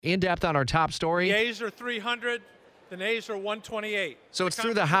In depth on our top The story. yeas are 300. The nays are 128. So it's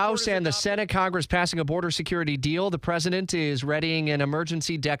through the House and the Senate, Congress passing a border security deal. The president is readying an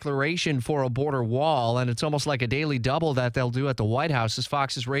emergency declaration for a border wall, and it's almost like a daily double that they'll do at the White House. As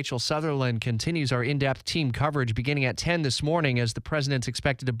Fox's Rachel Sutherland continues our in-depth team coverage beginning at 10 this morning, as the president's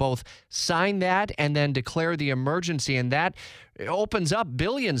expected to both sign that and then declare the emergency. And that opens up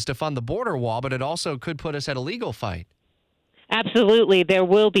billions to fund the border wall, but it also could put us at a legal fight. Absolutely. There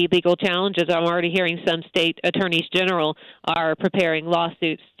will be legal challenges. I'm already hearing some state attorneys general are preparing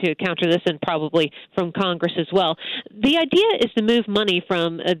lawsuits to counter this, and probably from Congress as well. The idea is to move money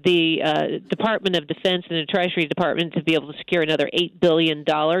from the Department of Defense and the Treasury Department to be able to secure another $8 billion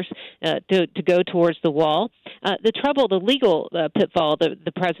to go towards the wall. The legal pitfall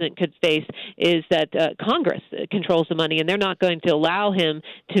the president could face is that Congress controls the money, and they're not going to allow him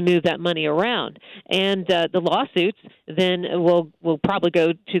to move that money around. And the lawsuits then will probably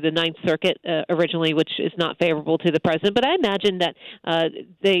go to the Ninth Circuit originally, which is not favorable to the president. But I imagine that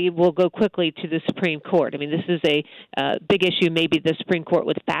they will go quickly to the Supreme Court. I mean, this is a big issue. Maybe the Supreme Court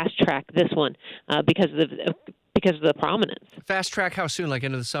would fast track this one because of the prominence. Fast track how soon? Like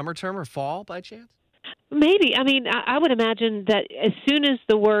into the summer term or fall by chance? Maybe. I mean, I would imagine that as soon as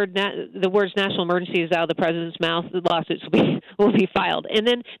the words national emergency is out of the president's mouth, the lawsuits will be filed, and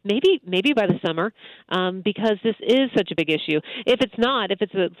then maybe by the summer, because this is such a big issue. If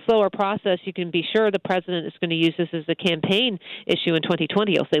it's a slower process, you can be sure the president is going to use this as a campaign issue in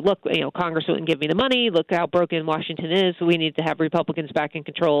 2020. He'll say, "Look, Congress wouldn't give me the money. Look how broken Washington is. We need to have Republicans back in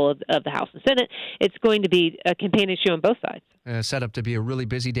control of the House and Senate." It's going to be a campaign issue on both sides. Set up to be a really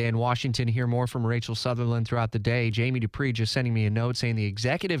busy day in Washington. Hear more from Rachel Sutherland throughout the day. Jamie Dupree just sending me a note saying the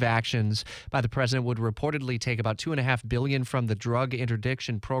executive actions by the president would reportedly take about $2.5 billion from the drug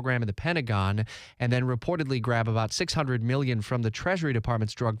interdiction program in the Pentagon, and then reportedly grab about $600 million from the Treasury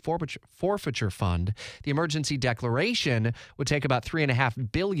Department's drug forfeiture fund. The emergency declaration would take about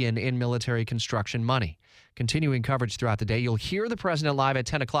 $3.5 billion in military construction money. Continuing coverage throughout the day, you'll hear the president live at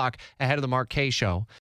 10 o'clock ahead of the Mark Kaye Show.